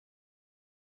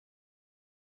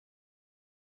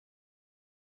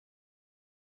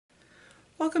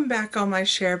Welcome back, all my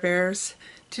SherBears.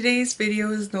 Today's video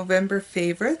is November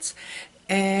favorites,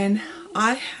 and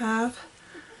I have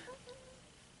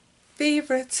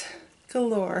favorites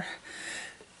galore.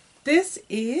 This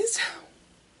is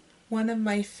one of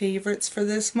my favorites for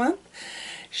this month.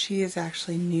 She is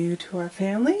actually new to our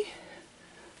family.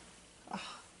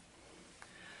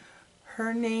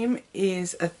 Her name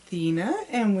is Athena,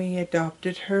 and we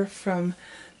adopted her from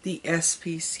the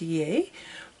SPCA,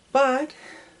 but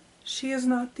she is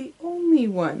not the only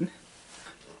one.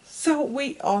 So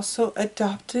we also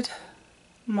adopted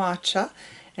Matcha,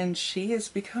 and she has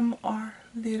become our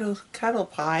little cuddle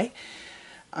pie.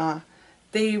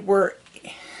 The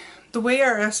way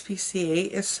our SPCA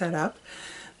is set up,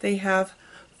 they have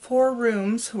 4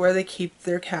 rooms where they keep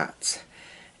their cats,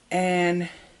 and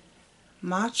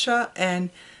Matcha and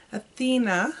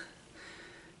Athena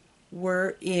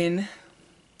were in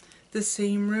the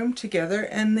same room together,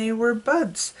 and they were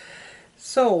buds.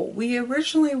 So we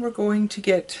originally were going to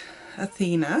get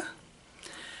Athena,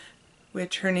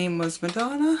 which her name was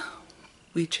Madonna.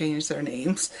 We changed their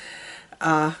names.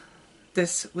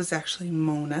 This was actually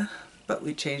Mona, but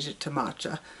we changed it to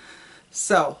Matcha.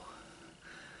 So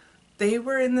they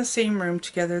were in the same room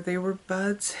together. They were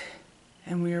buds,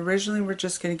 and we originally were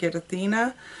just going to get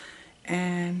Athena,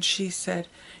 and she said,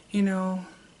 you know,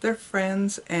 they're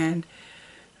friends and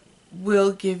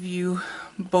we'll give you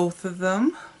both of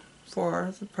them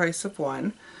for the price of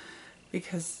one,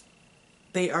 because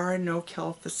they are a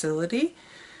no-kill facility.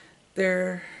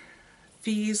 Their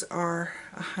fees are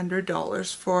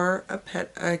 $100 for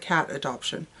a cat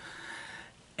adoption.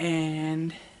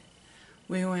 And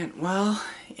we went, well,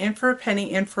 in for a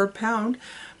penny, in for a pound,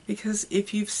 because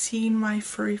if you've seen my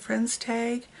furry friends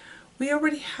tag, we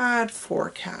already had 4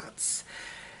 cats.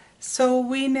 So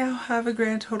we now have a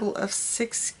grand total of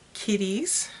 6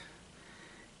 kitties,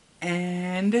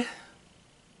 and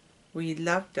we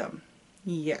loved them.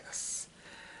 Yes.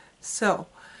 So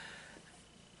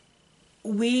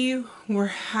we were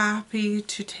happy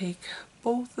to take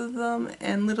both of them,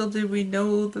 and little did we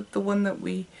know that the one that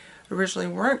we originally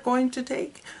weren't going to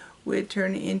take would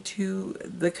turn into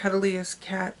the cuddliest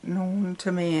cat known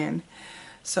to man.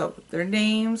 So their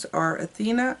names are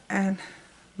Athena and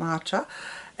Matcha,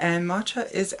 and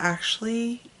Matcha is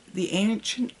actually the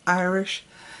ancient Irish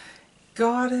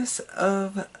goddess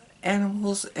of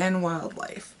animals and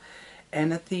wildlife,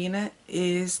 and Athena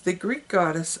is the Greek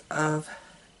goddess of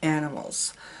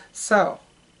animals. So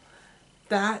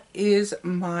that is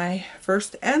my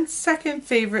first and second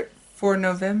favorite for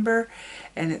November,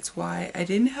 and it's why I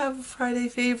didn't have Friday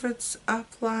favorites up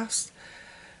last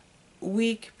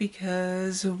week,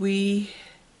 because we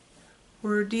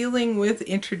were dealing with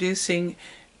introducing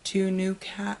 2 new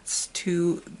cats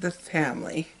to the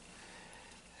family.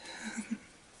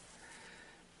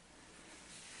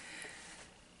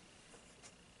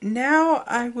 Now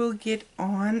I will get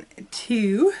on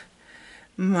to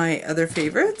my other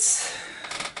favorites.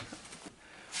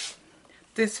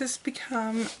 This has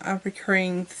become a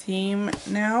recurring theme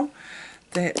now,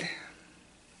 that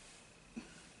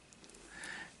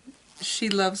she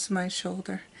loves my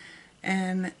shoulder.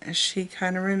 And she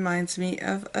kind of reminds me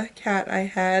of a cat I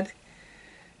had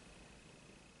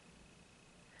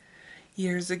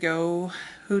years ago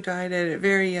who died at a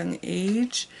very young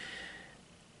age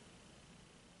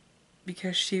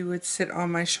because she would sit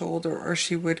on my shoulder, or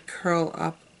she would curl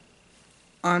up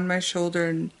on my shoulder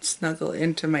and snuggle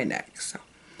into my neck. So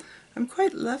I'm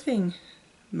quite loving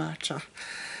Matcha.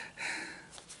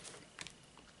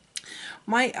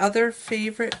 My other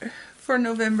favorite for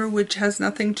November, which has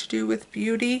nothing to do with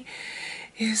beauty,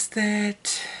 is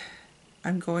that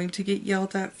I'm going to get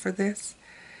yelled at for this.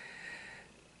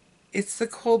 It's the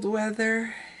cold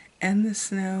weather and the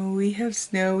snow. We have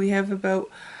snow. We have about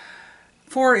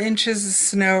 4 inches of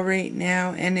snow right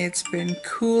now, and it's been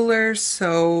cooler,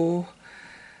 so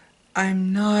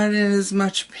I'm not in as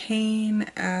much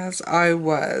pain as I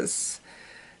was.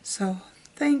 So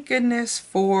thank goodness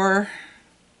for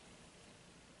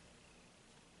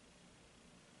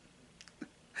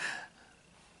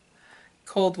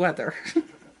cold weather.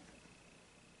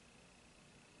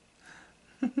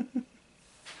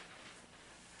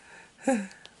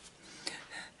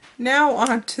 Now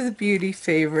on to the beauty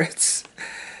favorites.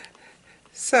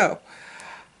 So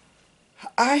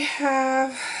I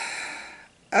have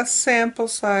a sample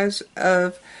size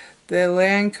of the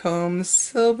Lancome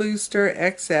Cil Booster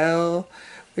XL,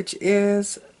 which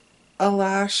is a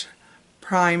lash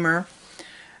primer.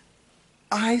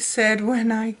 I said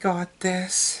when I got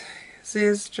this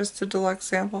is just a deluxe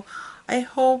sample, I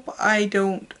hope I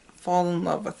don't fall in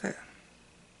love with it.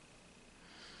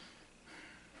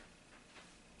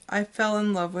 I fell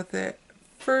in love with it.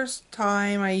 First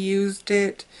time I used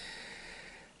it,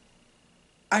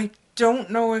 I don't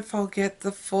know if I'll get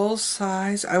the full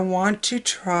size. I want to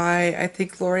try, I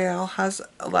think L'Oreal has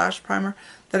a lash primer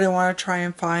that I want to try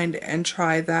and find and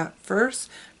try that first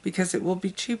because it will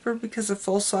be cheaper because the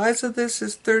full size of this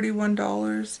is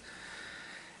 $31.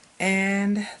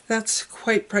 And that's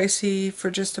quite pricey for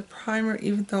just a primer,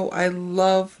 even though I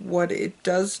love what it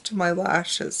does to my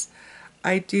lashes.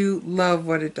 I do love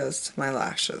what it does to my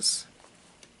lashes.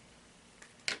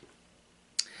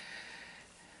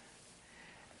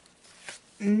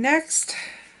 Next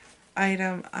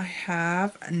item I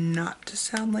have, not to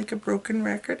sound like a broken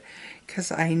record,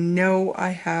 because I know I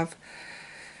have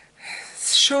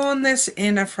shown this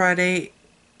in a Friday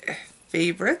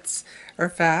favorites or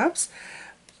fabs,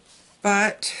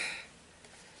 but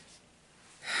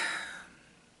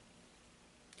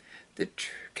the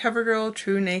Covergirl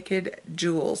Trunaked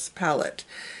Jewels palette.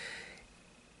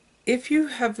 If you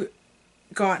have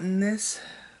gotten this,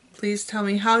 please tell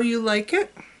me how you like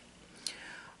it.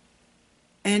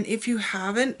 And if you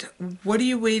haven't, what are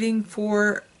you waiting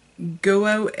for? Go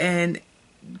out and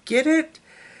get it.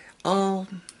 I'll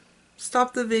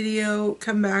stop the video,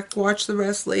 come back, watch the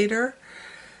rest later.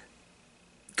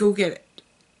 Go get it.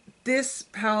 This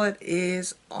palette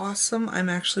is awesome. I'm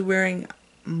actually wearing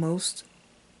most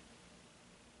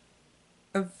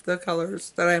of the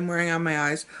colors that I'm wearing on my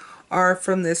eyes are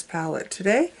from this palette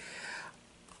today.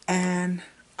 And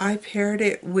I paired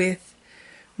it with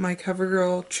my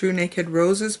Covergirl Trunaked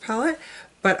Roses palette,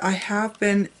 but I have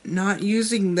been not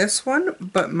using this one,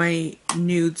 but my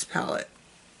Nudes palette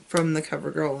from the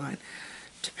Covergirl line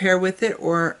to pair with it,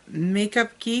 or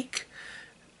Makeup Geek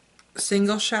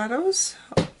Single Shadows.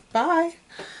 Bye.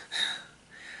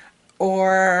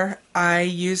 Or I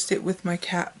used it with my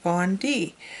Kat Von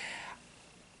D.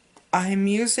 I'm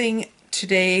using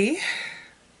today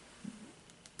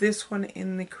this one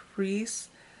in the crease,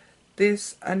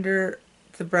 this under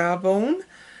the brow bone.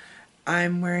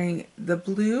 I'm wearing the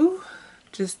blue,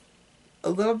 just a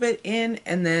little bit in,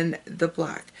 and then the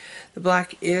black. The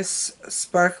black is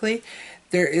sparkly.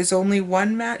 There is only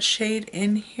one matte shade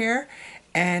in here,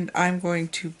 and I'm going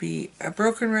to be a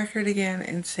broken record again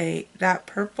and say that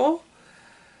purple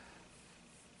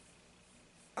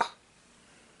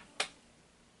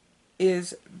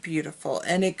is beautiful,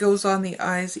 and it goes on the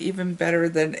eyes even better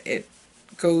than it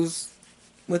goes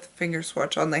with finger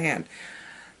swatch on the hand.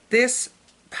 This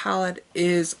palette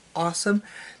is awesome.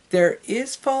 There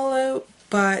is fallout,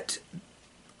 but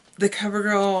the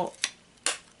Covergirl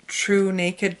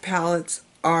Trunaked palettes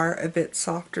are a bit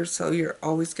softer, so you're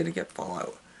always going to get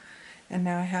fallout. And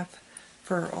now I have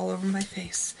fur all over my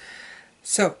face.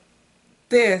 So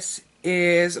this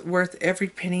is worth every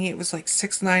penny. It was like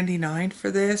 $6.99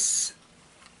 for this.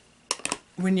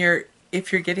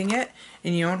 If you're getting it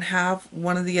and you don't have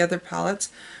one of the other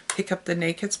palettes, pick up the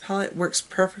Nakeds palette. It works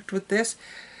perfect with this.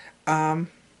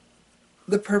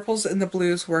 The purples and the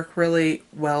blues work really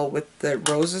well with the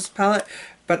Roses palette,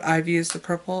 but I've used the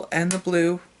purple and the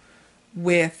blue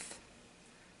with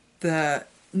the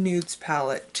Nudes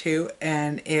palette too,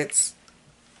 and it's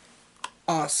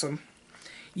awesome.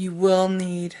 You will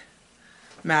need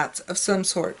mattes of some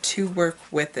sort to work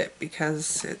with it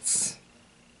because it's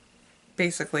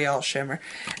basically all shimmer.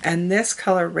 And this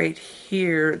color right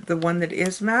here, the one that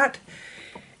is matte,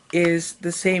 is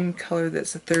the same color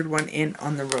that's the third one in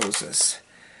on the Roses.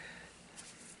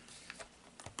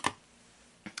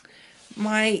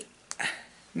 My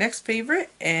next favorite,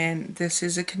 and this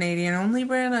is a Canadian only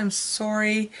brand, I'm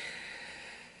sorry,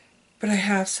 but I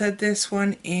have said this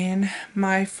one in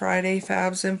my Friday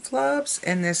Fabs and Flubs,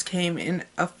 and this came in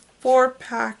a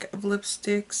 4-pack of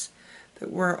lipsticks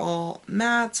that were all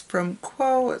mattes from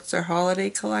Quo. It's their holiday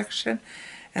collection,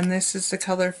 and this is the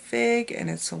color Fig, and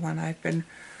it's the one I've been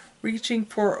reaching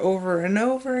for over and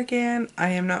over again. I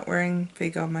am not wearing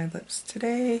Fig on my lips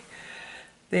today.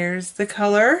 There's the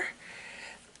color.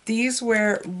 These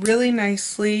wear really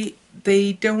nicely.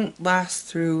 They don't last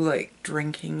through like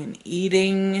drinking and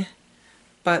eating,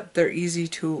 but they're easy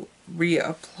to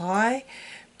reapply.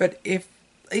 But if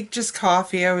like just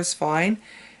coffee, I was fine.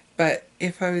 But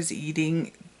if I was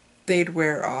eating, they'd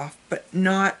wear off, but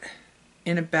not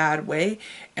in a bad way.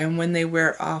 And when they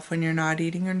wear off when you're not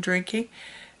eating and drinking,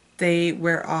 they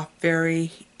wear off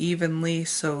very evenly,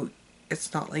 so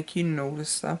it's not like you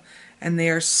notice them. And they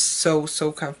are so,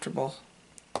 so comfortable.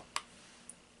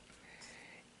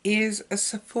 Is a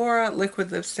Sephora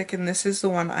liquid lipstick, and this is the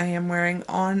one I am wearing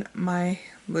on my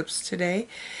lips today.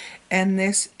 And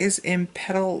this is in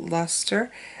Petal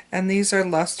Luster, and these are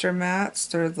luster mattes.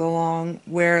 They're the long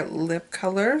wear lip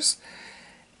colors,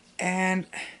 and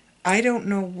I don't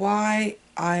know why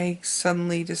I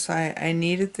suddenly decided I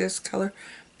needed this color,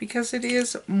 because it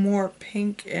is more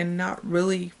pink and not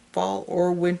really fall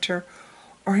or winter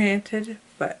oriented,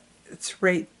 but it's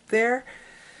right there.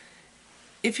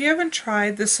 If you haven't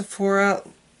tried the Sephora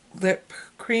lip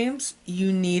creams,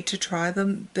 you need to try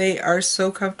them. They are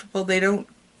so comfortable. They don't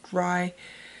dry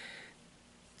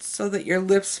so that your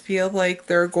lips feel like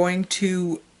they're going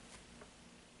to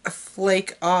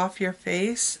flake off your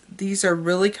face. These are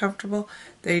really comfortable.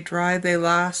 They dry, they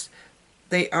last,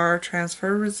 they are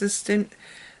transfer resistant.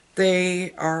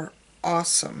 They are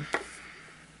awesome.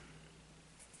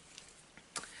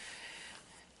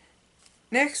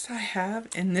 Next I have,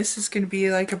 and this is going to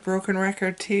be like a broken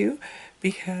record too,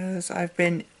 because I've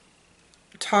been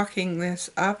talking this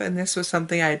up, and this was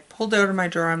something I had pulled out of my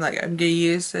drawer. I'm like, I'm going to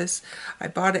use this. I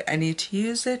bought it, I need to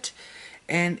use it.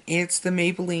 And it's the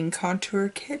Maybelline Contour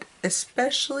Kit,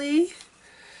 especially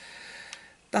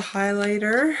the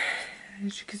highlighter.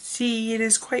 As you can see, it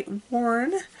is quite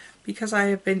worn because I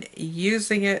have been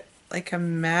using it like a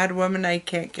mad woman. I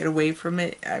can't get away from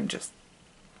it.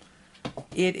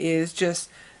 It is just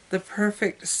the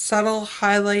perfect subtle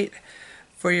highlight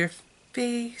for your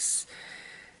face,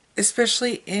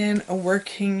 especially in a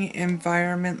working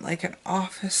environment like an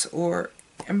office, or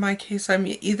in my case I'm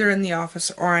either in the office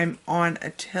or I'm on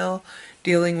a till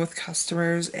dealing with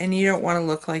customers, and you don't want to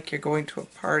look like you're going to a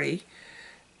party.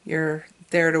 You're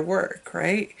there to work,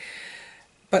 right?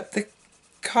 But the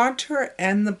contour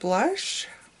and the blush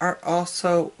are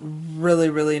also really,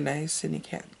 really nice, and you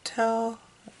can't tell.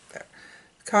 The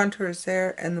contour is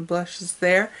there and the blush is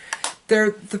there. They're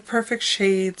the perfect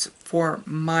shades for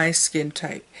my skin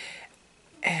type.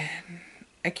 And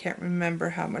I can't remember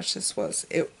how much this was.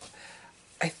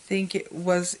 I think it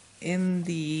was in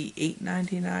the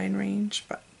 $8.99 range,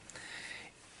 but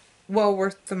well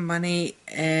worth the money,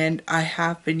 and I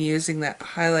have been using that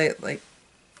highlight like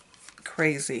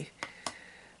crazy.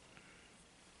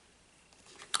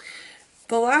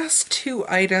 The last two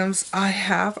items I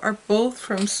have are both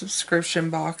from subscription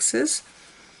boxes.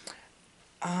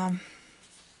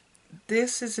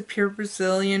 This is a Pure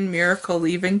Brazilian Miracle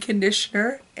Leave-In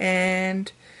Conditioner,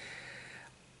 and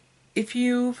if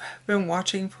you've been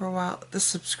watching for a while, the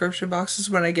subscription boxes,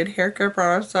 when I get haircare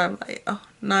products, I'm like, oh,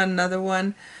 not another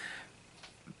one.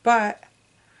 But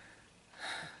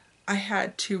I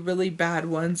had two really bad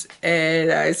ones,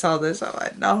 and I saw this, I'm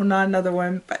like, no, not another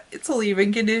one. But it's a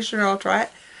leave-in conditioner, I'll try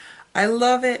it. I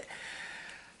love it.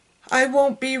 I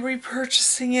won't be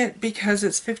repurchasing it because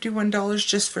it's $51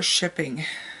 just for shipping,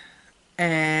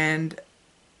 and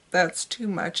that's too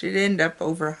much. It'd end up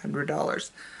over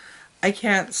 $100. I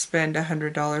can't spend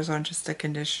 $100 on just a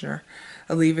conditioner,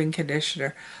 a leave-in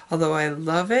conditioner. Although I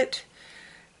love it,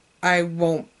 I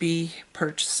won't be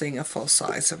purchasing a full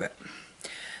size of it.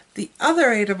 The other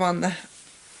item on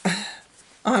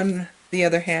the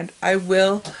other hand, I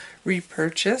will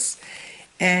repurchase,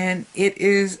 and it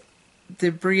is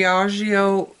the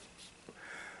Briageo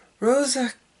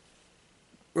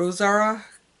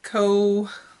Rosarco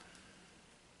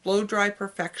Blow Dry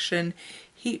Perfection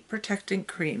Heat Protectant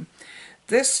Cream.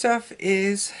 This stuff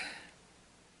is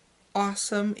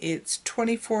awesome. It's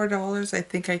 $24. I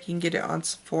think I can get it on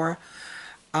Sephora.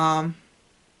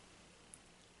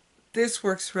 This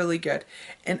works really good.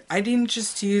 And I didn't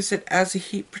just use it as a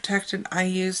heat protectant. I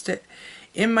used it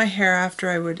in my hair after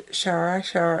I would shower. I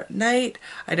shower at night.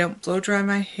 I don't blow dry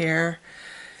my hair.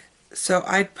 So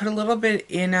I'd put a little bit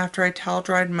in after I towel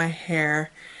dried my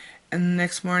hair. And the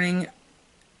next morning,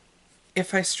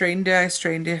 if I straightened it, I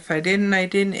straightened it. If I didn't, I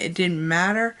didn't. It didn't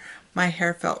matter. My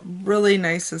hair felt really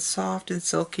nice and soft and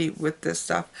silky with this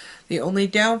stuff. The only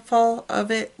downfall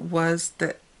of it was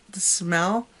that the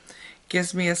smell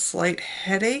gives me a slight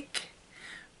headache,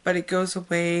 but it goes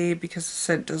away because the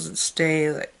scent doesn't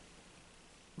stay like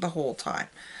the whole time.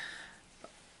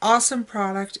 Awesome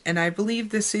product, and I believe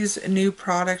this is a new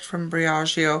product from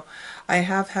Briageo. I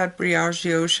have had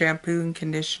Briageo shampoo and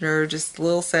conditioner, just a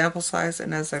little sample size,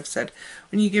 and as I've said,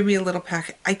 when you give me a little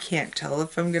packet, I can't tell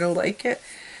if I'm going to like it.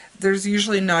 There's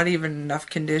usually not even enough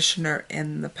conditioner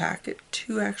in the packet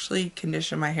to actually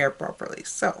condition my hair properly.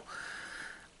 So,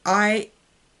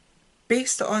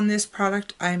 based on this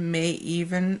product, I may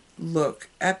even look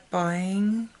at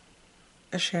buying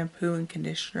a shampoo and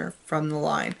conditioner from the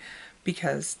line,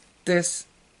 because this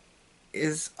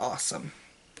is awesome.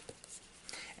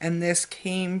 And this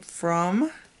came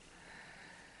from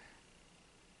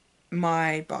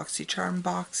my BoxyCharm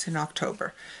box in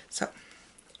October. So,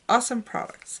 awesome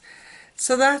products.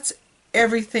 So that's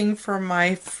everything for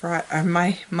my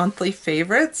monthly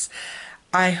favorites.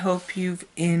 I hope you've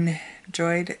enjoyed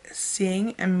enjoyed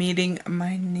seeing and meeting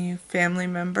my new family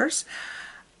members.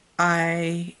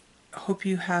 I hope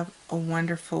you have a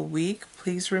wonderful week.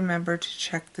 Please remember to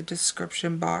check the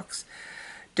description box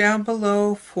down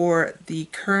below for the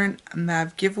current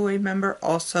MAB giveaway member.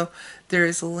 Also, there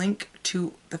is a link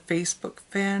to the Facebook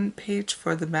fan page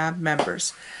for the MAB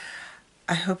members.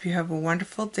 I hope you have a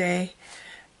wonderful day.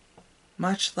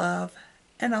 Much love,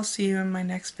 and I'll see you in my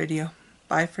next video.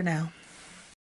 Bye for now.